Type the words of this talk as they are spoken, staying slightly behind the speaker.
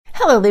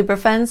Hello Libra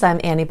friends, I'm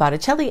Annie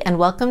Botticelli and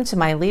welcome to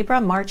my Libra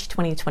March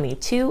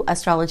 2022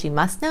 Astrology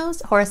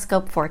Must-Knows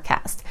Horoscope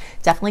Forecast.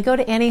 Definitely go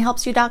to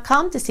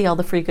anniehelpsyou.com to see all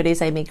the free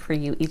goodies I make for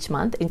you each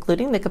month,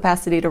 including the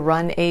capacity to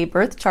run a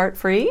birth chart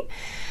free.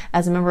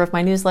 As a member of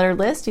my newsletter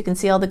list, you can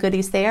see all the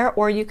goodies there,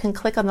 or you can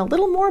click on the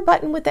little more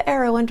button with the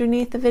arrow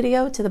underneath the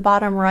video to the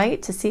bottom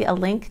right to see a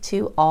link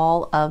to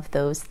all of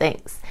those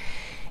things.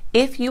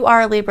 If you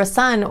are a Libra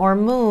Sun or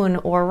Moon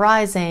or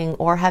Rising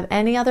or have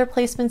any other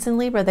placements in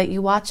Libra that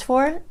you watch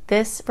for,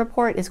 this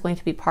report is going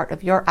to be part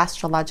of your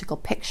astrological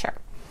picture.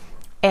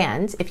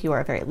 And if you are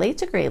a very late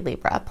degree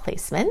Libra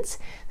placement,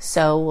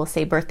 so we'll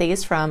say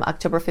birthdays from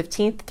October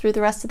 15th through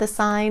the rest of the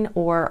sign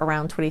or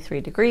around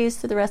 23 degrees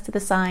through the rest of the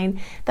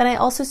sign, then I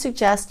also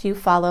suggest you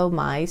follow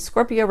my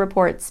Scorpio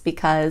reports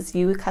because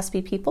you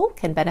cuspy people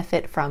can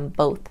benefit from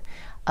both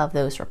of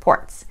those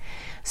reports.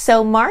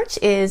 So March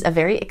is a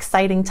very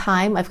exciting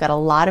time. I've got a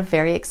lot of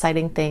very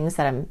exciting things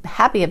that I'm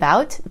happy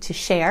about to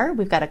share.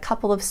 We've got a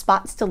couple of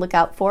spots to look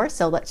out for,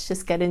 so let's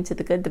just get into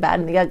the good, the bad,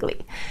 and the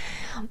ugly.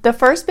 The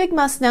first big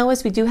must know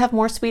is we do have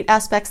more sweet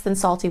aspects than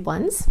salty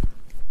ones.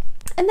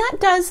 And that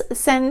does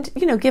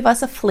give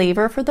us a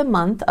flavor for the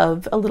month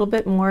of a little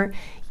bit more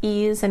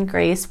ease and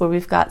grace where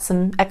we've got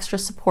some extra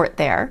support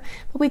there.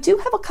 But we do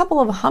have a couple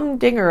of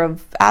humdinger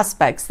of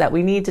aspects that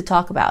we need to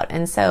talk about.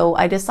 And so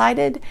I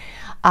decided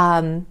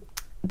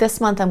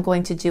this month I'm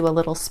going to do a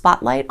little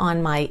spotlight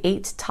on my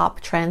 8 top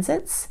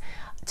transits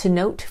to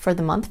note for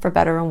the month, for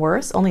better and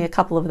worse. Only a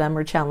couple of them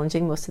are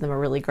challenging. Most of them are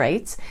really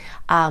great.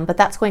 But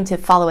that's going to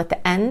follow at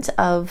the end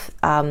of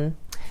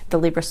the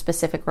Libra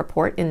specific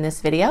report in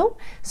this video,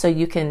 so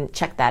you can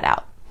check that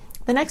out.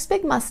 The next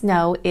big must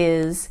know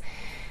is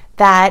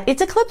that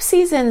it's eclipse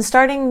season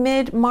starting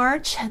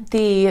mid-March.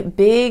 The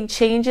big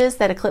changes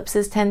that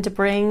eclipses tend to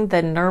bring,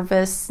 the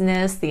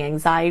nervousness, the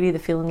anxiety, the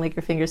feeling like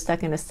your finger's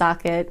stuck in a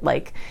socket,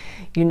 like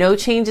you know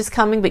change is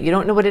coming but you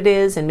don't know what it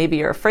is, and maybe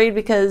you're afraid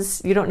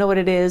because you don't know what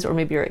it is, or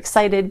maybe you're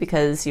excited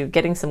because you're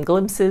getting some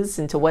glimpses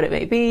into what it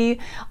may be.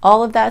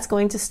 All of that's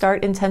going to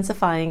start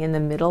intensifying in the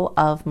middle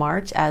of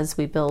March as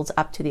we build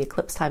up to the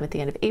eclipse time at the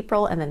end of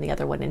April and then the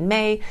other one in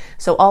May.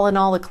 So all in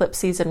all, eclipse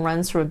season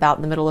runs from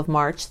about the middle of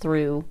March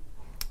through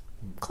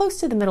close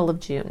to the middle of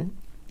June.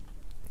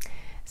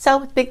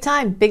 So big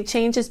time, big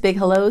changes, big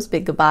hellos,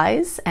 big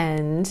goodbyes,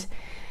 and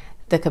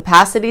the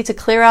capacity to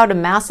clear out a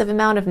massive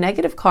amount of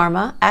negative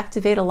karma,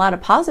 activate a lot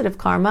of positive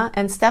karma,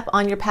 and step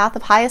on your path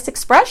of highest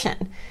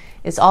expression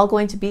is all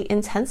going to be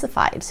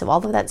intensified. So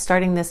all of that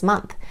starting this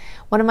month.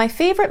 One of my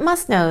favorite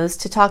must-knows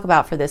to talk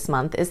about for this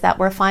month is that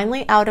we're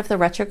finally out of the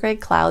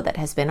retrograde cloud that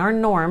has been our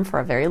norm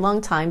for a very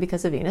long time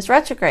because of Venus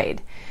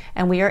retrograde.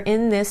 And we are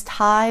in this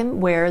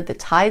time where the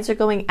tides are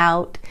going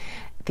out,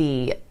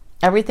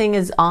 everything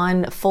is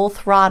on full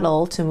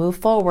throttle to move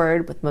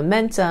forward with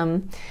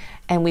momentum,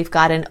 and we've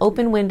got an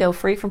open window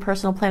free from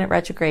personal planet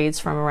retrogrades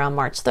from around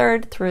March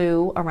 3rd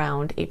through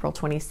around April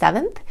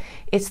 27th.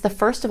 It's the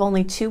first of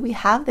only 2 we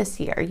have this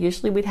year.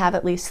 Usually we'd have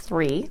at least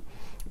 3,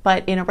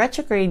 but in a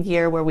retrograde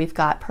year where we've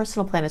got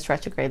personal planets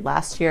retrograde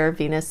last year,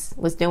 Venus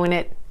was doing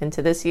it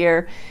into this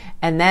year,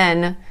 and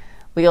then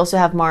we also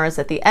have Mars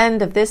at the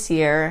end of this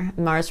year,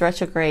 Mars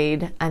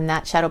retrograde, and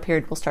that shadow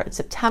period will start in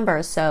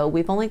September. So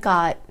we've only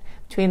got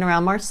between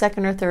around March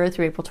 2nd or 3rd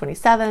through April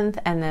 27th,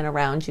 and then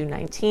around June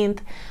 19th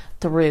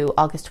through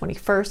August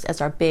 21st as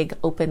our big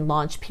open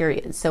launch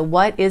period. So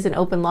what is an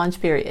open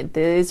launch period?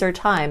 These are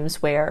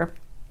times where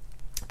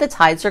the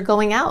tides are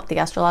going out, the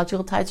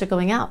astrological tides are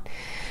going out.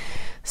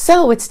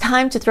 So it's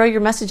time to throw your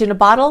message in a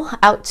bottle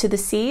out to the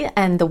sea,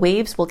 and the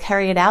waves will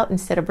carry it out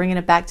instead of bringing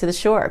it back to the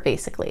shore,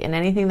 basically. And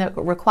anything that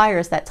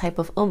requires that type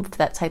of oomph,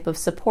 that type of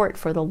support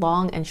for the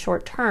long and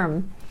short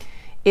term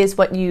is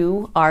what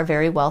you are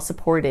very well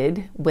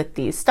supported with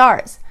these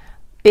stars.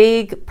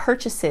 Big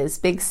purchases,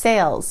 big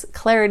sales,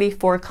 clarity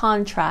for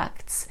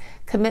contracts,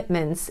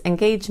 commitments,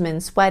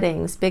 engagements,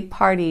 weddings, big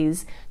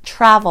parties,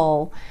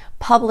 travel,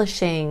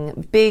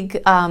 publishing,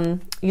 big,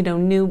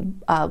 new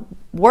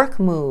work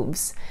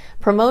moves,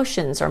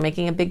 promotions, or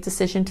making a big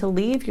decision to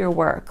leave your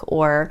work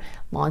or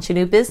launch a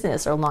new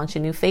business or launch a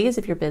new phase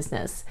of your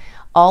business.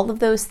 All of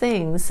those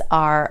things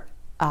are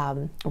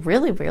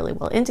really, really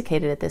well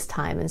indicated at this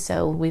time. And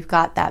so we've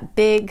got that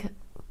big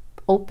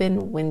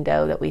open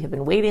window that we have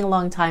been waiting a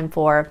long time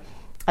for.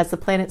 As the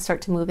planets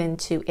start to move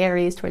into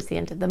Aries towards the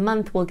end of the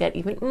month, we'll get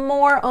even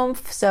more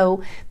oomph.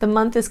 So the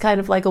month is kind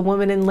of like a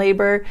woman in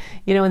labor.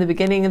 In the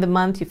beginning of the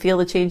month, you feel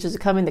the changes are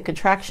coming, the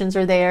contractions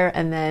are there,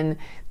 and then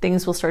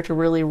things will start to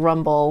really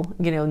rumble,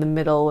 in the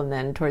middle and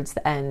then towards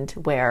the end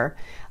where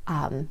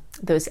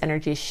those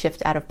energies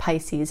shift out of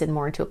Pisces and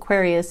more into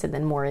Aquarius and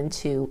then more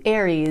into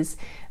Aries.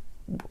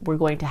 We're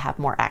going to have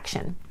more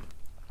action.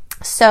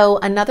 So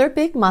another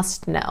big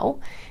must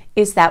know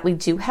is that we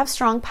do have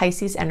strong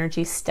Pisces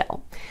energy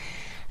still.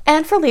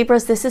 And for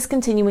Libras, this is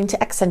continuing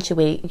to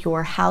accentuate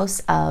your house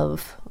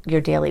of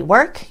your daily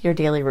work, your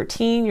daily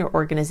routine, your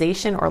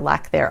organization or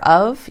lack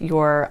thereof,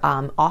 your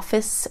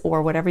office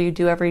or whatever you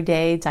do every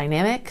day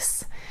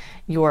dynamics,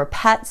 your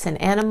pets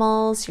and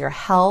animals, your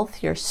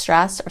health, your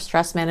stress or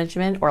stress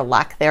management or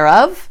lack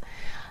thereof.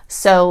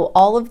 So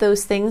all of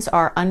those things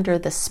are under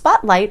the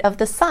spotlight of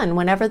the sun.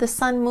 Whenever the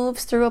sun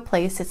moves through a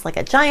place, it's like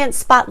a giant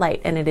spotlight,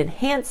 and it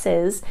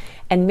enhances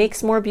and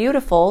makes more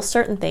beautiful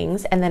certain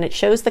things, and then it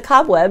shows the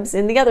cobwebs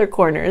in the other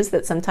corners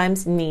that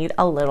sometimes need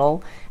a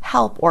little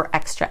help or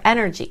extra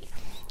energy.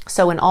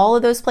 So in all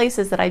of those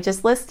places that I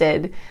just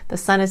listed, the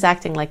sun is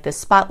acting like this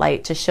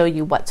spotlight to show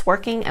you what's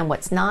working and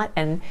what's not,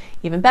 and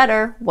even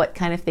better, what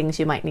kind of things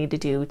you might need to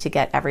do to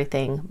get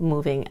everything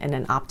moving in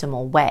an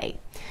optimal way.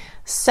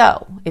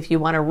 So if you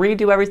want to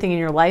redo everything in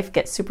your life,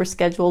 get super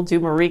scheduled,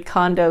 do Marie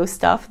Kondo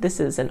stuff, this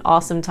is an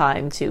awesome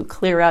time to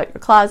clear out your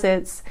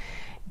closets,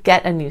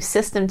 get a new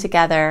system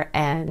together,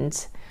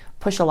 and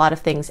push a lot of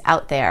things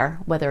out there,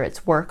 whether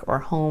it's work or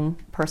home,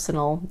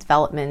 personal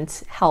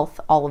development, health,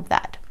 all of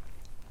that.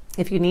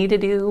 If you need to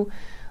do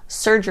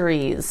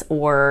surgeries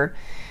or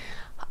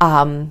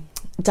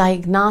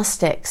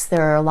diagnostics,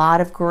 there are a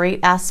lot of great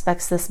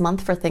aspects this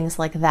month for things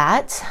like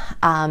that.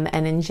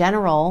 And in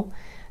general,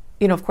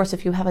 of course,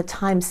 if you have a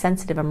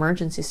time-sensitive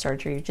emergency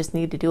surgery, you just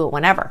need to do it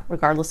whenever,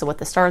 regardless of what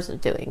the stars are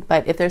doing.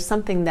 But if there's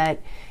something that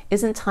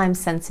isn't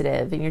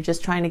time-sensitive and you're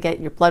just trying to get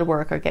your blood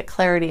work or get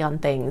clarity on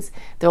things,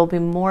 there will be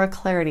more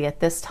clarity at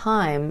this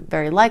time,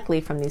 very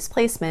likely from these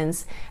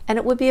placements, and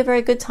it would be a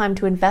very good time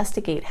to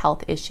investigate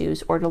health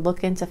issues or to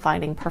look into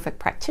finding perfect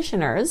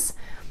practitioners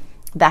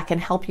that can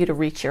help you to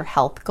reach your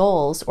health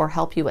goals or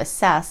help you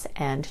assess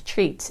and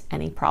treat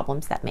any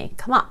problems that may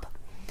come up.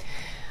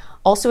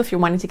 Also, if you're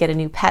wanting to get a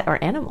new pet or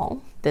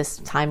animal, this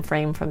time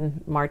frame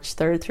from March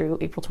 3rd through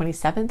April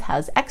 27th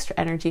has extra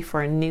energy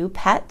for a new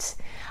pet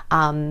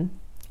and,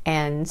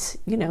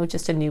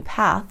 just a new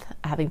path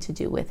having to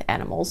do with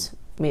animals,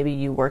 maybe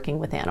you working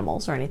with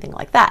animals or anything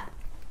like that.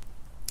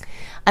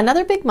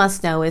 Another big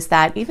must know is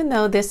that even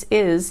though this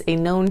is a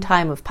known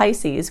time of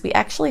Pisces, we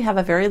actually have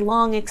a very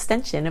long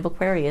extension of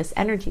Aquarius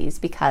energies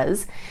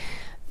because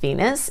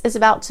Venus is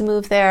about to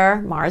move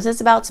there, Mars is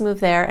about to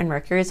move there, and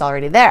Mercury is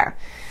already there.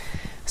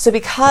 So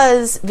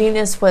because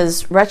Venus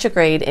was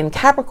retrograde in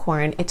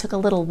Capricorn, it took a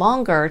little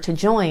longer to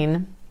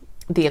join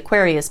the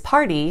Aquarius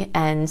party,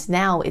 and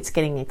now it's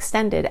getting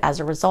extended as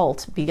a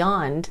result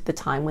beyond the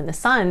time when the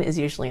sun is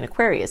usually in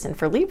Aquarius. And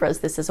for Libras,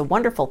 this is a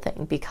wonderful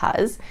thing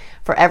because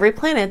for every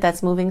planet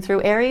that's moving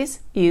through Aries,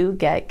 you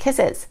get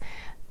kisses.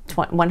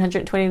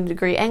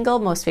 120-degree angle,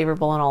 most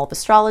favorable in all of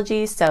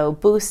astrology, so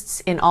boosts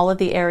in all of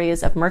the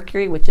areas of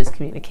Mercury, which is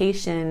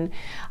communication,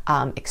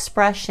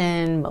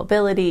 expression,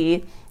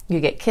 mobility. You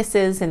get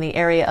kisses in the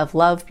area of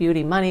love,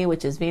 beauty, money,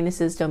 which is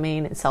Venus's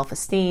domain, and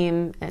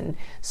self-esteem and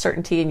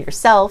certainty in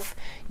yourself.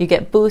 You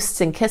get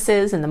boosts and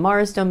kisses in the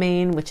Mars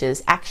domain, which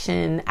is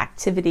action,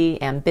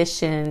 activity,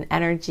 ambition,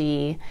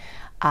 energy,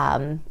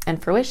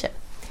 and fruition.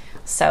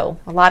 So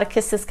a lot of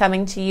kisses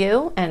coming to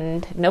you,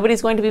 and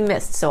nobody's going to be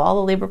missed. So all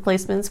the Libra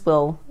placements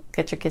will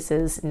get your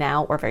kisses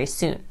now or very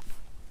soon.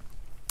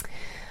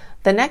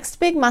 The next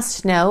big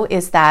must know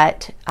is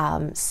that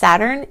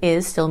Saturn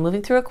is still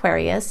moving through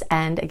Aquarius.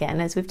 And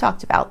again, as we've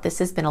talked about, this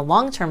has been a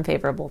long-term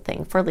favorable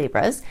thing for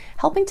Libras,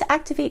 helping to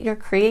activate your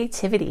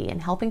creativity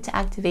and helping to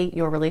activate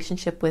your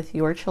relationship with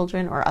your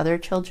children or other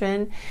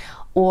children,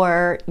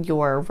 or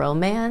your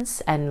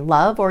romance and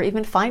love, or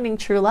even finding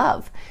true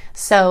love.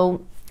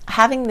 So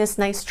having this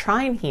nice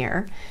trine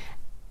here,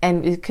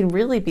 and it can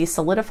really be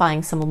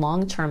solidifying some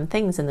long-term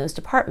things in those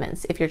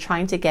departments. If you're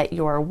trying to get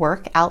your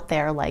work out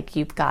there, like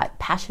you've got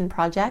passion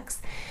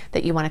projects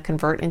that you want to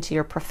convert into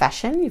your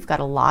profession, you've got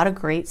a lot of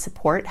great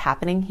support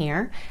happening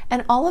here.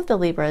 And all of the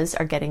Libras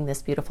are getting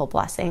this beautiful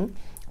blessing.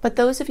 But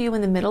those of you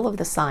in the middle of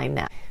the sign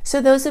now, so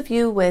those of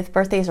you with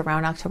birthdays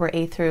around October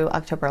 8th through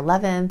October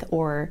 11th,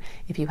 or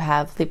if you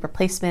have Libra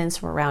placements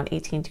from around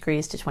 18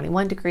 degrees to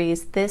 21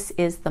 degrees, this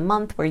is the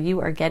month where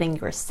you are getting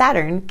your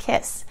Saturn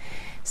kiss.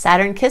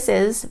 Saturn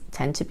kisses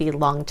tend to be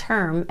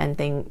long-term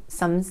and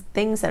some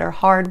things that are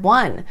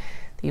hard-won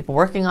that you've been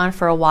working on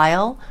for a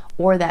while,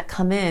 or that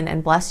come in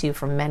and bless you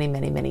for many,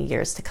 many, many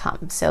years to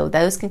come. So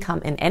those can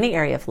come in any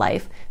area of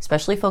life,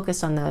 especially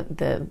focused on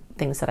the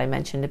things that I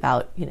mentioned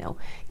about,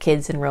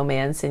 kids and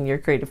romance and your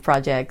creative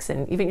projects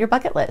and even your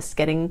bucket list,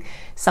 getting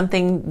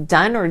something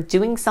done or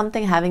doing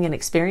something, having an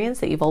experience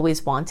that you've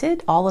always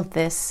wanted. All of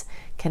this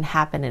can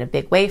happen in a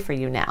big way for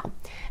you now.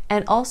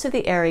 And also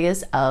the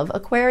areas of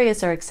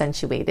Aquarius are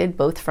accentuated,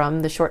 both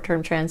from the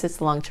short-term transits,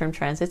 the long-term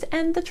transits,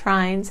 and the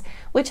trines,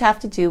 which have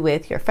to do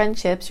with your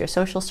friendships, your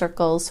social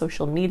circles,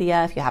 social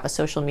media. If you have a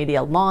social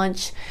media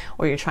launch,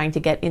 or you're trying to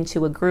get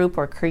into a group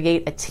or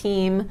create a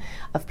team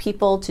of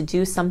people to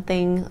do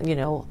something,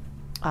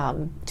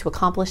 to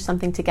accomplish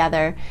something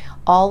together,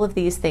 all of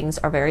these things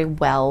are very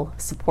well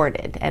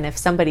supported. And if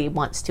somebody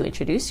wants to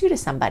introduce you to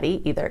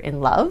somebody, either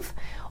in love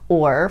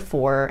or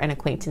for an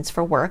acquaintance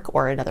for work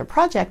or another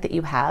project that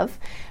you have,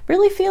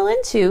 really feel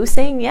into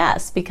saying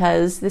yes,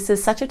 because this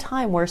is such a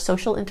time where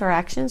social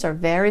interactions are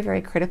very,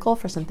 very critical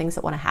for some things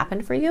that want to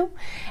happen for you.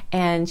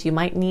 And you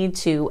might need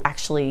to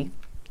actually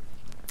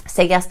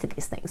say yes to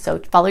these things. So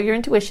follow your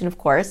intuition, of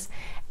course,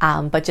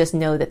 but just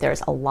know that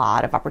there's a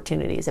lot of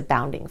opportunities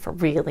abounding for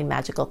really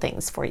magical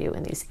things for you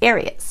in these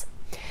areas.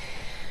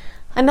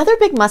 Another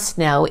big must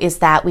know is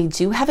that we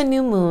do have a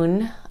new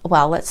moon.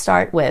 Well, let's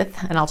start with,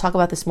 and I'll talk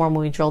about this more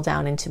when we drill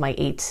down into my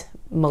 8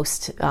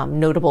 most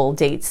notable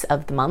dates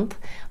of the month,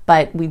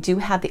 but we do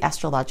have the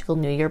astrological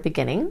new year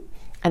beginning.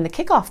 And the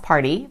kickoff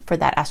party for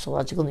that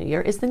astrological new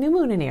year is the new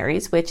moon in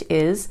Aries, which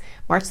is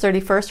March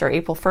 31st or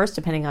April 1st,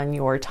 depending on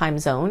your time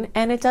zone.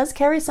 And it does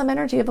carry some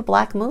energy of a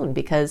black moon,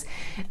 because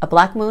a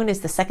black moon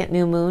is the second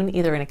new moon,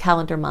 either in a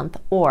calendar month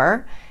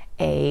or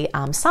a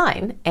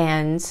sign.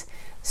 And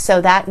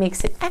so that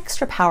makes it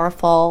extra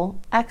powerful,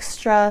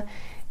 extra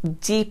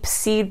deep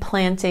seed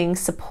planting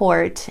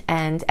support,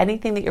 and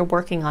anything that you're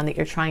working on that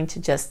you're trying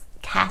to just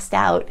cast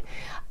out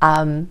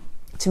to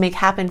make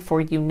happen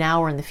for you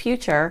now or in the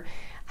future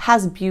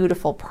has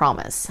beautiful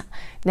promise.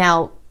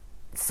 Now,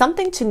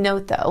 something to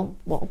note though,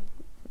 well,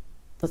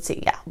 let's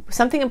see,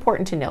 something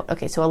important to note.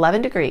 Okay, so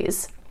 11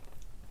 degrees,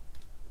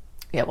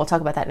 we'll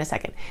talk about that in a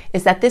second,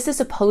 is that this is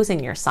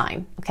opposing your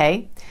sign,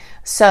 okay?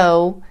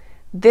 So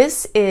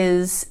this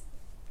is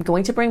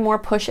going to bring more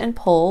push and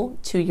pull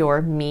to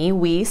your me,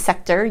 we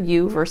sector,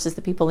 you versus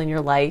the people in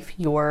your life,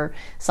 your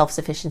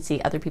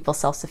self-sufficiency, other people's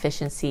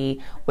self-sufficiency,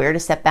 where to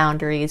set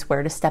boundaries,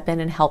 where to step in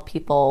and help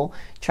people,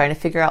 trying to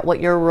figure out what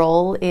your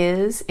role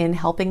is in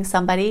helping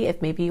somebody.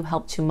 If maybe you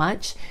help too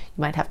much,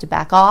 you might have to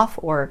back off,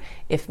 or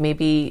if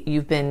maybe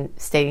you've been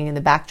staying in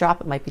the backdrop,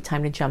 it might be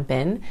time to jump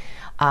in.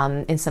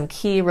 And some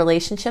key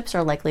relationships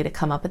are likely to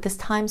come up at this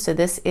time. So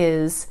this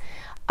is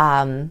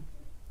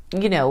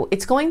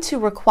it's going to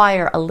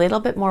require a little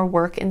bit more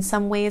work in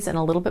some ways and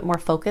a little bit more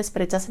focus, but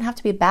it doesn't have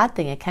to be a bad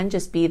thing. It can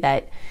just be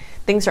that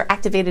things are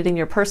activated in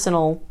your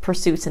personal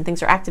pursuits and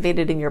things are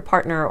activated in your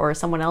partner or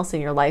someone else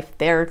in your life,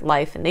 their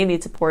life, and they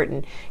need support,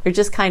 and you're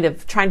just kind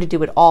of trying to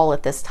do it all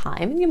at this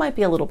time. And you might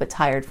be a little bit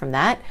tired from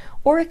that,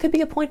 or it could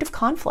be a point of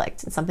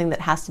conflict and something that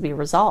has to be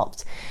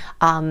resolved.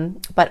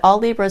 But all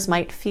Libras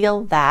might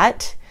feel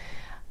that,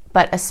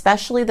 but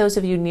especially those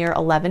of you near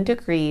 11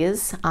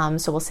 degrees,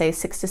 so we'll say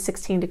 6 to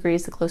 16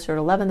 degrees, the closer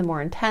to 11, the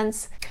more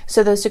intense.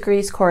 So those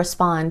degrees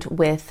correspond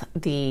with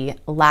the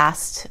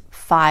last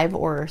 5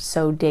 or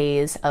so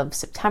days of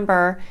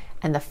September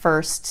and the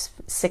first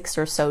 6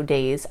 or so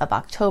days of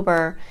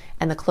October,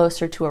 and the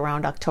closer to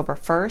around October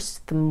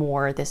 1st, the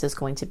more this is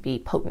going to be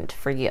potent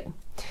for you.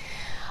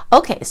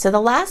 Okay, so the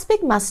last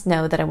big must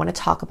know that I want to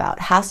talk about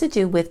has to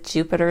do with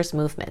Jupiter's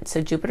movement. So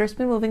Jupiter's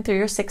been moving through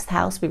your 6th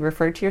house. We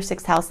referred to your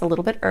 6th house a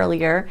little bit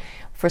earlier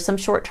for some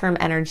short-term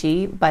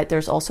energy, but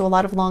there's also a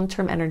lot of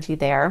long-term energy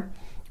there,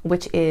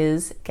 which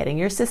is getting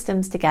your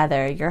systems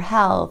together, your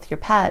health, your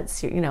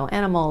pets, your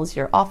animals,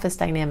 your office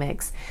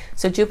dynamics.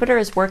 So Jupiter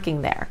is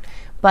working there.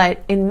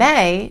 But in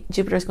May,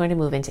 Jupiter is going to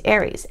move into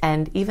Aries.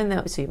 And even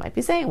though, so you might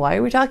be saying, why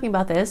are we talking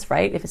about this,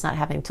 right? If it's not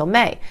happening until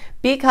May,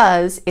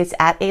 because it's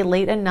at a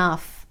late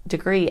enough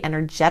degree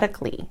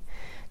energetically.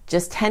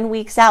 Just 10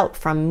 weeks out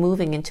from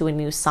moving into a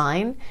new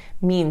sign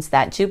means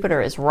that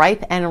Jupiter is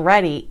ripe and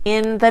ready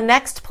in the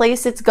next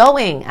place it's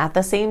going at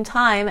the same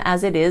time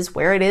as it is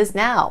where it is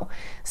now.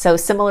 So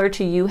similar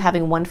to you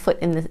having one foot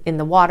in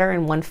the water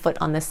and one foot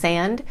on the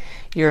sand,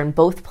 you're in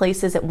both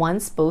places at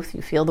once. Both,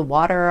 you feel the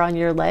water on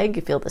your leg,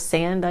 you feel the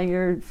sand on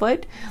your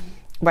foot,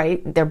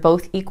 right? They're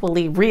both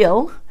equally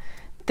real.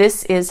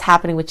 This is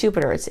happening with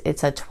Jupiter.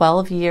 It's a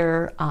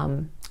 12-year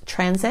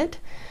transit.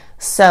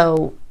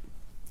 So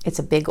it's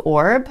a big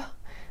orb.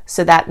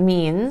 So that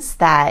means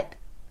that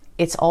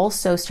it's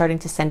also starting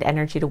to send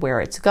energy to where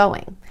it's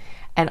going.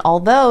 And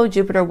although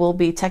Jupiter will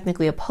be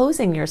technically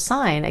opposing your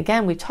sign,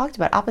 again, we talked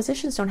about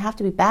oppositions don't have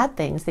to be bad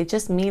things. They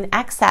just mean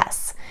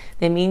excess.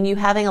 They mean you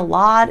having a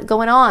lot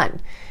going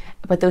on.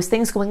 But those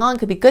things going on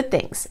could be good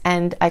things.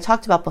 And I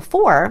talked about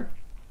before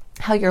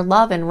how your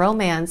love and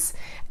romance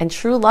and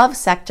true love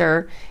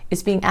sector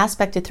is being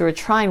aspected through a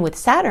trine with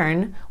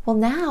Saturn. Well,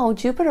 now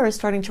Jupiter is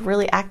starting to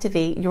really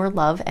activate your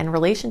love and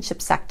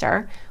relationship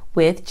sector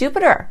with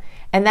Jupiter.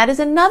 And that is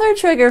another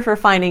trigger for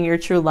finding your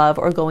true love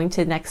or going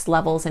to next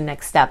levels and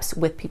next steps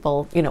with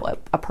people,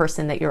 a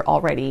person that you're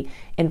already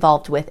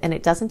involved with. And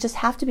it doesn't just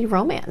have to be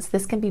romance.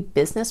 This can be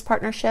business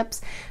partnerships.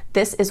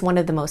 This is one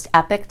of the most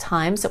epic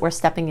times that you're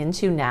stepping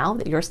into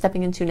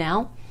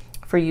now,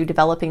 for you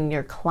developing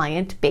your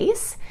client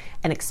base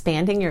and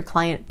expanding your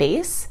client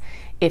base.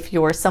 If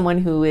you're someone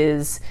who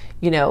is,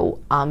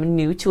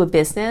 new to a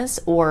business,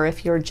 or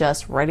if you're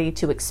just ready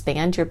to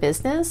expand your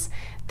business,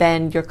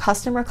 then your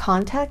customer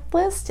contact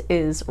list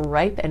is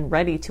ripe and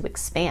ready to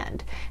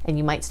expand. And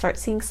you might start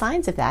seeing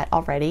signs of that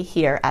already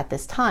here at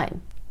this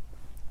time.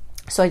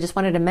 So I just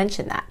wanted to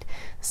mention that.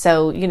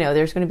 So,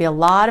 there's going to be a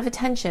lot of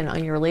attention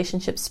on your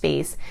relationship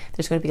space.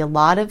 There's going to be a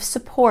lot of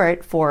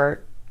support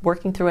for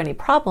working through any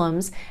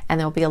problems, and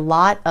there'll be a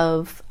lot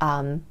of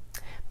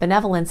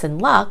benevolence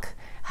and luck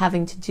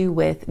having to do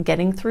with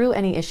getting through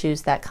any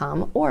issues that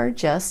come, or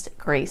just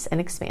grace and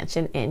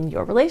expansion in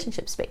your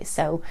relationship space.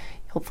 So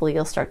hopefully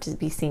you'll start to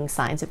be seeing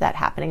signs of that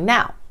happening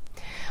now.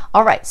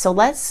 All right, so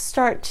let's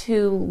start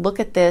to look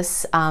at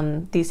this,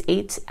 these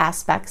 8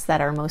 aspects that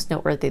are most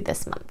noteworthy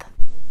this month.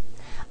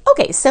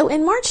 Okay, so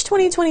in March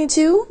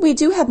 2022, we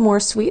do have more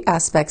sweet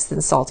aspects than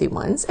salty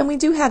ones, and we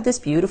do have this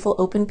beautiful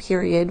open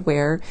period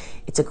where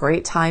it's a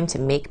great time to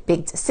make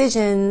big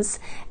decisions,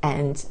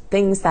 and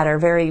things that are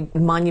very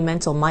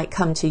monumental might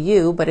come to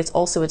you, but it's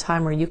also a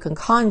time where you can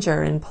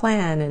conjure and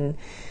plan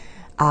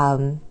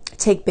and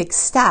take big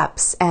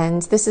steps.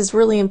 And this is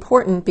really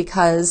important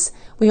because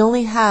we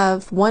only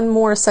have one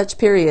more such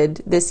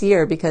period this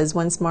year, because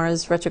once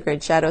Mars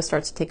retrograde shadow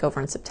starts to take over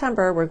in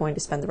September, we're going to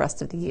spend the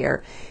rest of the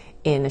year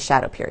in a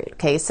shadow period.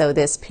 Okay, so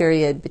this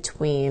period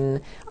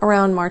between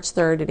around March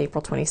 3rd and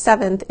April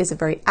 27th is a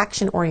very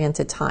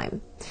action-oriented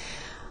time.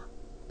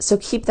 So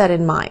keep that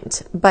in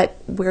mind.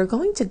 But we're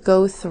going to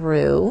go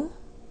through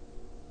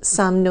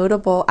some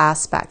notable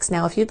aspects.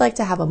 Now, if you'd like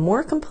to have a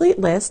more complete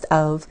list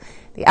of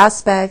the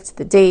aspect,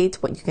 the date,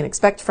 what you can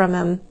expect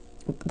from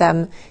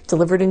them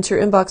delivered into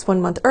your inbox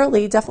 1 month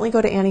early, definitely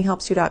go to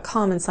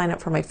anniehelpsyou.com and sign up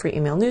for my free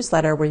email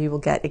newsletter, where you will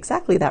get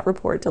exactly that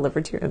report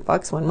delivered to your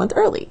inbox 1 month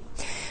early.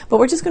 But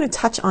we're just going to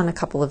touch on a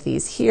couple of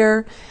these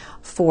here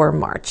for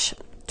March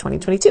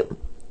 2022.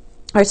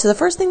 All right, so the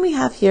first thing we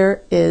have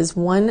here is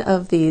one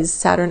of these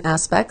Saturn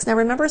aspects. Now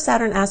remember,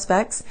 Saturn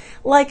aspects,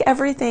 like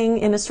everything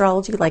in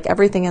astrology, like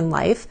everything in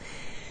life,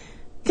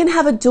 can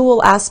have a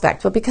dual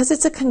aspect, but because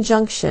it's a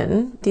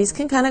conjunction, these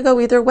can kind of go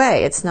either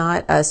way. It's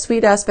not a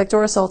sweet aspect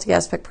or a salty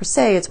aspect per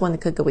se, it's one that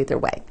could go either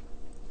way.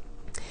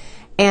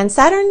 And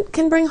Saturn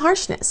can bring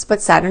harshness,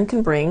 but Saturn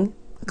can bring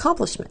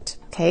accomplishment.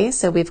 Okay,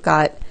 so we've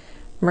got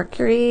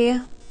Mercury,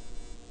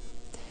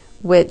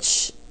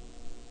 which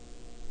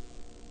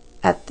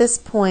at this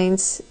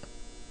point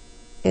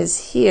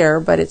is here,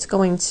 but it's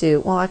going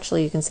to, well,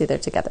 actually you can see they're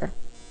together.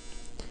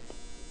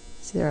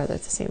 See, they're the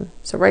same.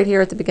 So right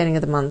here at the beginning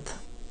of the month,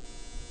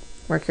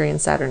 Mercury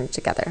and Saturn are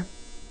together.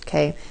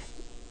 Okay.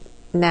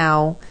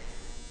 Now,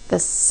 the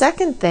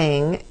second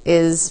thing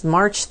is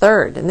March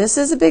 3rd, and this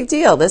is a big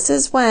deal. This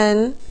is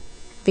when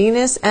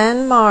Venus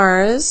and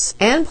Mars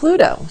and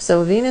Pluto,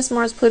 so Venus,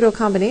 Mars, Pluto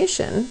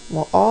combination,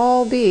 will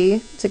all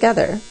be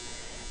together.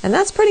 And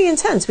that's pretty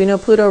intense. We know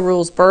Pluto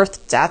rules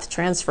birth, death,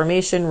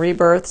 transformation,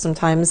 rebirth.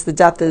 Sometimes the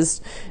death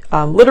is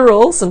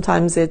literal,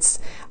 sometimes it's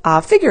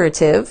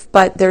figurative,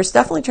 but there's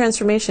definitely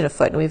transformation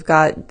afoot. And we've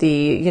got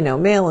the,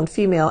 male and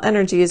female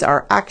energies,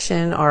 our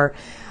action, our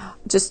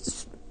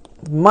just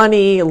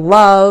money,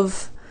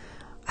 love,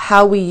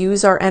 how we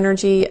use our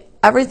energy.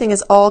 Everything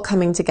is all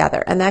coming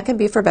together, and that can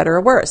be for better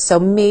or worse.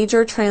 So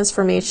major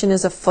transformation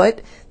is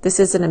afoot. This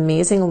is an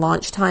amazing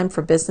launch time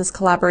for business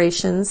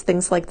collaborations,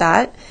 things like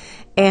that.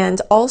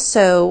 And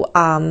also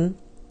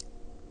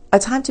a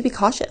time to be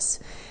cautious.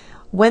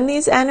 When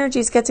these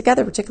energies get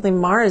together, particularly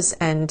Mars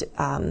and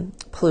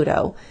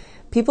Pluto,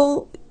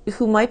 people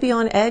who might be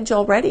on edge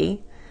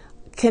already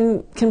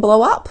can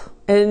blow up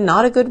in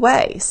not a good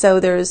way. So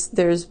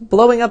there's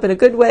blowing up in a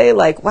good way,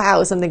 like,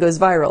 wow, something goes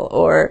viral,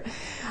 or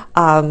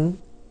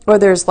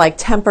there's like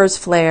tempers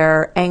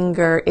flare,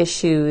 anger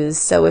issues.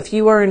 So if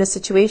you are in a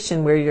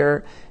situation where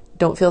you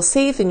don't feel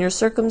safe in your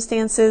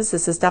circumstances,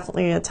 this is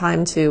definitely a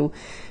time to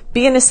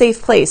be in a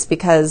safe place,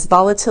 because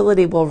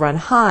volatility will run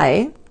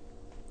high,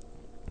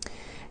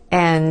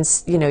 and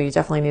you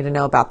definitely need to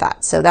know about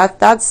that. So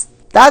that's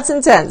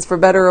intense for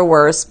better or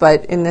worse.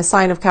 But in the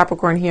sign of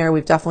Capricorn here,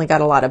 we've definitely got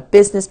a lot of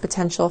business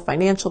potential,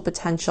 financial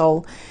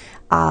potential,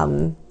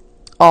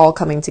 all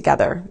coming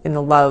together in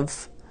the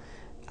love,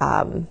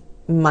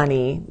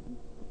 money,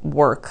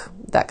 work,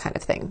 that kind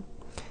of thing.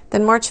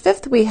 Then March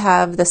 5th, we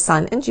have the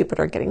Sun and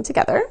Jupiter getting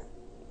together.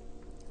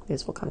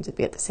 These will come to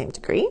be at the same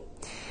degree.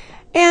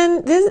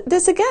 And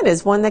this again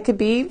is one that could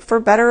be for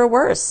better or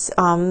worse.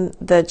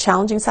 The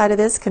challenging side of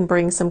this can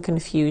bring some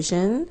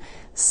confusion,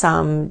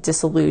 some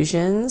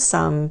disillusion,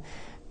 some,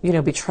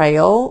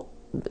 betrayal,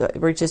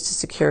 breaches to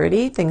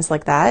security, things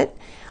like that.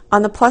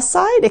 On the plus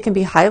side, it can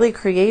be highly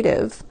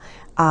creative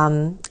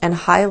and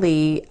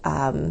highly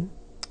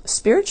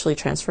spiritually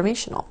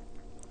transformational.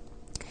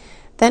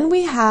 Then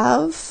we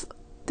have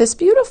this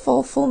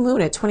beautiful full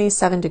moon at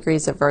 27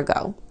 degrees of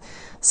Virgo.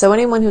 So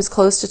anyone who's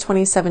close to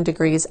 27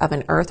 degrees of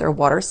an earth or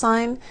water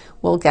sign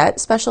will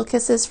get special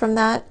kisses from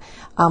that.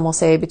 We'll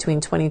say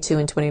between 22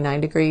 and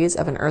 29 degrees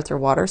of an earth or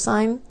water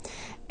sign.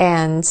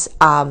 And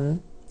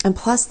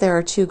plus there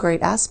are 2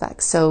 great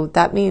aspects. So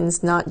that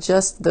means not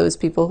just those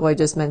people who I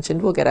just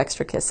mentioned will get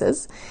extra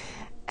kisses.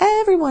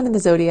 Everyone in the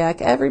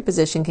zodiac, every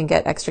position can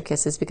get extra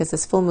kisses, because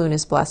this full moon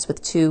is blessed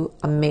with 2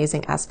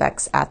 amazing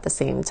aspects at the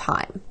same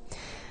time.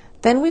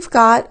 Then we've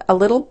got a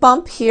little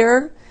bump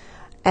here,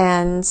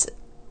 and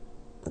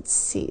let's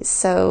see,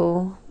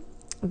 so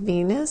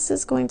Venus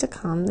is going to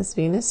come, this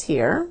Venus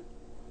here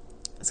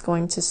is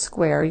going to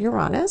square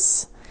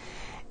Uranus,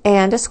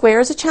 and a square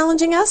is a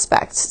challenging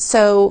aspect.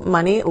 So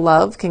money,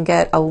 love can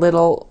get a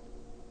little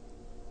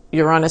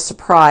Uranus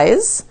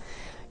surprise.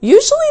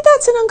 Usually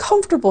that's an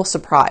uncomfortable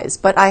surprise,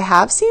 but I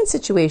have seen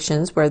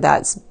situations where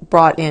that's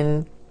brought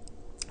in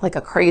like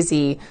a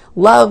crazy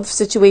love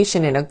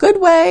situation in a good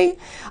way.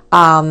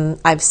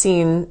 I've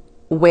seen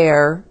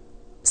where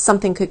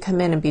something could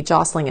come in and be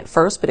jostling at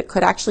first, but it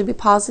could actually be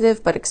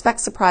positive. But expect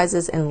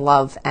surprises in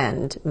love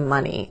and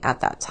money at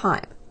that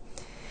time.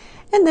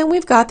 And then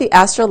we've got the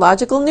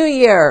astrological new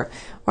year,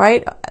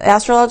 right?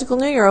 Astrological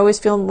new year always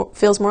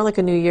feels more like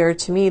a new year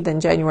to me than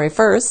January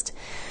 1st.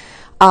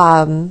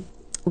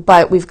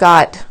 But we've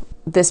got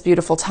this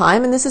beautiful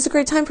time, and this is a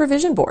great time for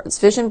vision boards.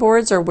 Vision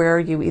boards are where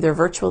you either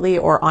virtually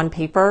or on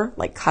paper,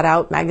 like cut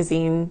out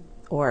magazine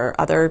or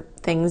other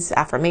things,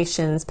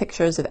 affirmations,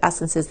 pictures of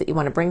essences that you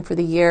want to bring for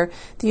the year.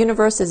 The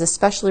universe is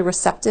especially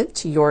receptive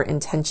to your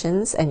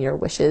intentions and your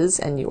wishes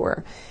and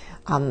your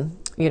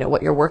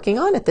what you're working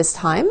on at this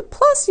time.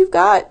 Plus, we've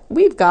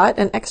got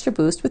an extra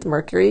boost with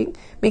Mercury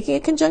making a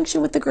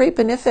conjunction with the great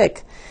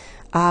benefic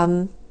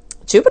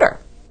Jupiter.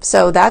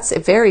 So that's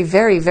very,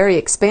 very, very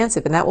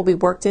expansive, and that will be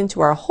worked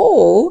into our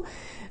whole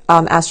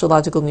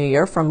astrological new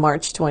year from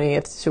March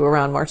 20th to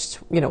around March,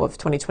 of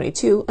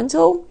 2022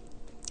 until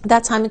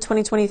that time in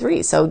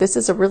 2023. So this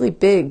is a really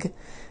big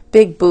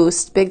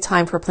boost, big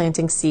time for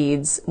planting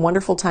seeds,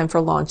 wonderful time for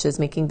launches,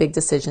 making big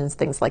decisions,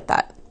 things like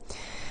that.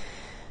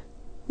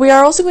 We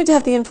are also going to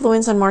have the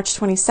influence on March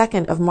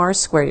 22nd of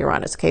Mars square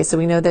Uranus. Okay, so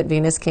we know that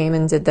Venus came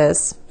and did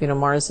this.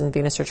 Mars and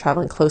Venus are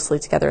traveling closely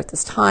together at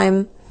this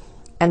time.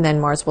 And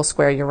then Mars will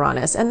square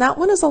Uranus. And that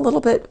one is a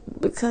little bit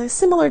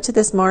similar to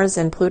this Mars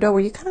and Pluto, where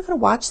you kind of got to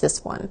watch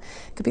this one.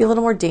 It could be a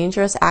little more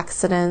dangerous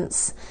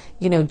accidents,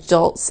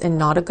 jolts in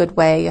not a good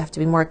way. You have to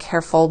be more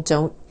careful.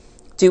 Don't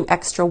do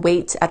extra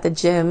weight at the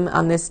gym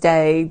on this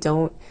day.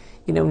 Don't,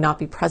 not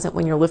be present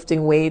when you're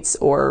lifting weights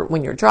or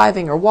when you're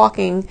driving or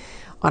walking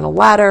on a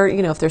ladder.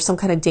 If there's some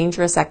kind of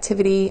dangerous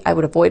activity, I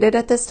would avoid it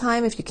at this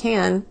time if you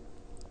can.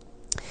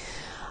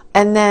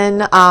 And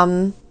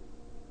then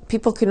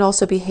people can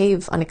also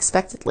behave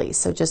unexpectedly.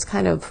 So just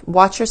kind of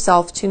watch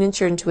yourself, tune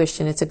into your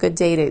intuition. It's a good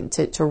day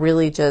to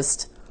really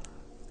just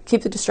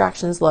keep the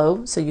distractions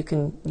low so you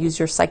can use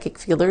your psychic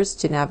feelers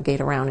to navigate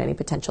around any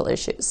potential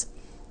issues.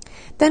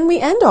 Then we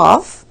end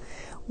off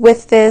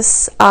with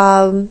this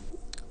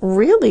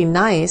really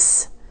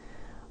nice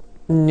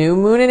new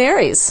moon in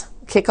Aries.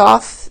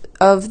 Kickoff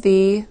of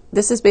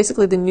this is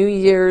basically the New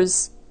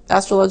Year's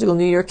astrological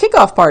New Year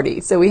kickoff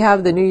party. So we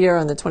have the New Year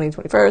on the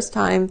 21st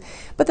time,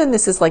 but then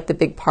this is like the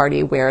big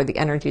party where the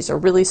energies are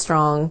really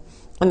strong.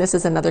 And this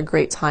is another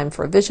great time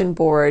for a vision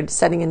board,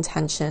 setting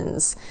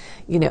intentions,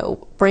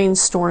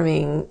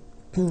 brainstorming.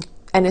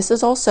 And this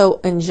is also,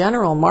 in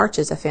general, March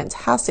is a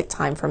fantastic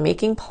time for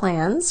making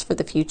plans for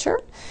the future,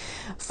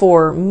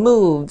 for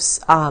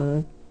moves,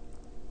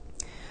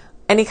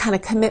 any kind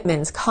of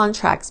commitments,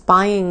 contracts,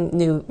 buying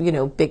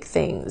new, big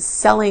things,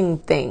 selling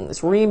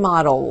things,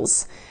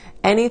 remodels,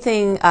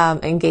 anything,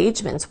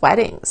 engagements,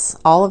 weddings.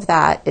 All of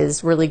that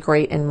is really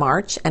great in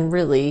March and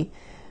really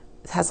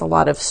has a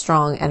lot of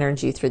strong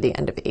energy through the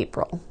end of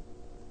April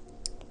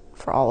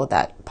for all of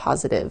that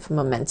positive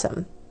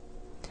momentum.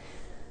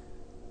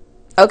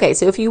 Okay,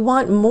 so if you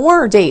want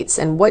more dates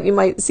and what you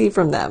might see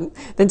from them,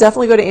 then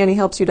definitely go to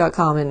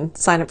AnnieHelpsYou.com and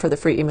sign up for the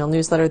free email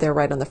newsletter. They're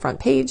right on the front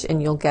page,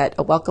 and you'll get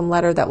a welcome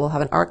letter that will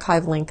have an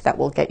archive link that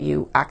will get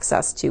you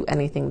access to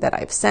anything that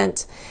I've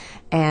sent,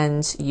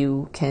 and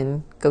you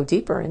can go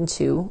deeper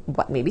into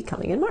what may be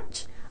coming in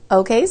March.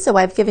 Okay, so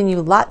I've given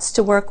you lots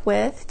to work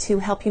with to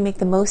help you make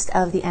the most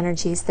of the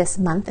energies this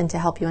month and to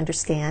help you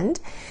understand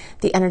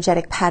the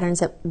energetic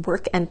patterns at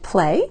work and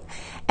play.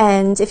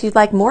 And if you'd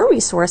like more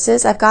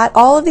resources, I've got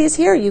all of these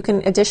here. You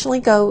can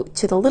additionally go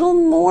to the little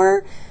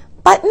more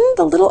button,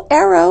 the little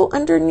arrow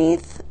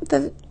underneath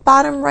the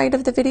bottom right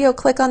of the video.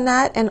 Click on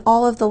that, and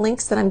all of the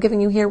links that I'm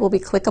giving you here will be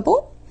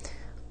clickable,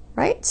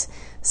 right?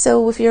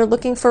 So if you're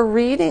looking for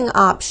reading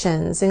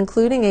options,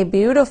 including a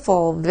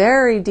beautiful,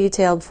 very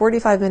detailed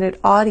 45-minute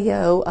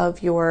audio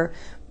of your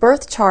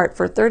birth chart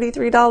for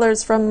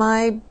 $33 from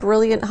my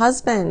brilliant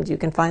husband, you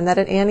can find that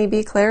at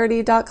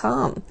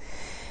AnnieBClarity.com.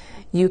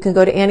 You can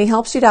go to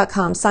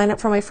AnnieHelpsYou.com, sign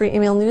up for my free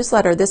email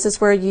newsletter. This is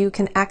where you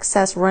can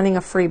access running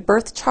a free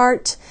birth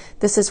chart.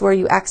 This is where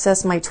you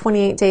access my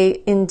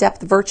 28-day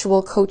in-depth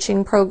virtual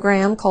coaching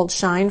program called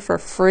Shine for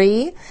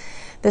free.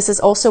 This is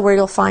also where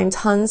you'll find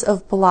tons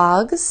of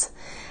blogs,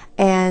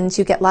 and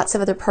you get lots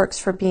of other perks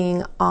for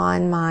being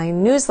on my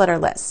newsletter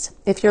list.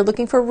 If you're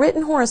looking for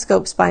written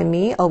horoscopes by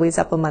me, always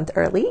up a month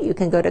early, you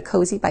can go to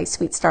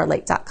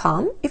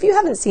cozybysweetstarlight.com. If you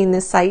haven't seen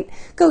this site,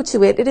 go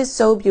to it. It is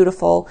so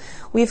beautiful.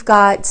 We've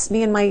got,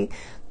 me and my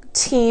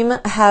team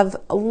have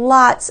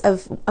lots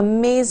of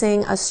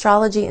amazing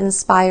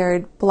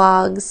astrology-inspired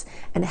blogs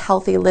and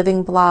healthy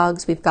living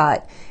blogs. We've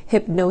got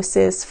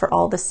hypnosis for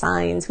all the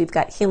signs. We've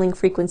got healing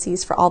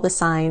frequencies for all the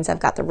signs. I've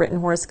got the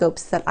written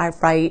horoscopes that I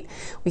write.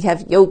 We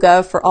have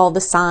yoga for all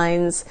the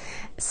signs.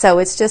 So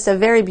it's just a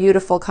very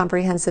beautiful,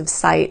 comprehensive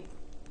site.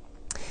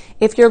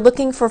 If you're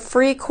looking for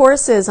free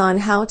courses on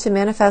how to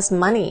manifest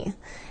money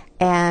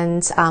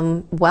and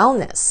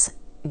wellness,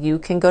 you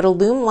can go to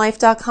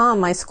lumlife.com,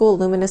 my school,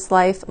 Luminous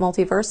Life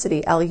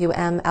Multiversity,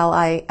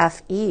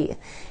 LUMLIFE.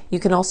 You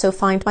can also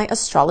find my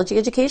astrology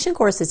education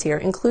courses here,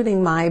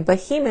 including my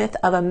behemoth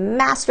of a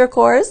master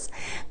course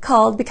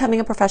called Becoming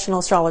a Professional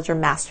Astrologer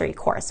Mastery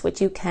Course, which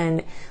you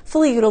can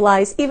fully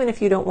utilize even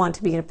if you don't want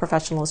to be a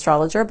professional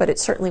astrologer, but it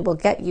certainly will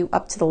get you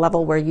up to the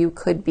level where you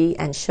could be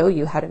and show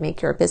you how to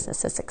make your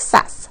business a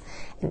success.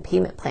 And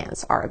payment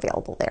plans are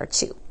available there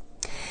too.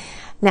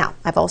 Now,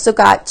 I've also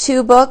got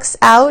 2 books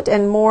out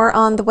and more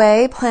on the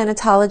way.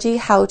 Planetology,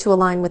 How to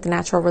Align with the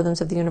Natural Rhythms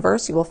of the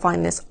Universe. You will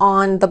find this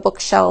on the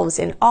bookshelves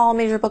in all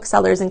major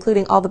booksellers,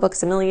 including all the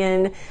Books A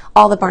Million,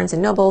 all the Barnes &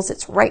 Nobles.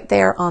 It's right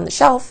there on the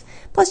shelf.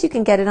 Plus, you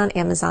can get it on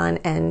Amazon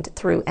and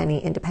through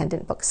any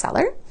independent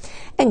bookseller.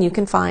 And you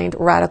can find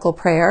Radical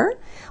Prayer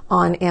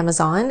on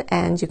Amazon,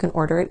 and you can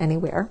order it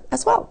anywhere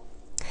as well.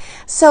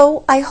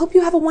 So I hope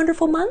you have a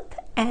wonderful month,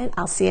 and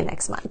I'll see you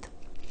next month.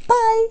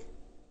 Bye!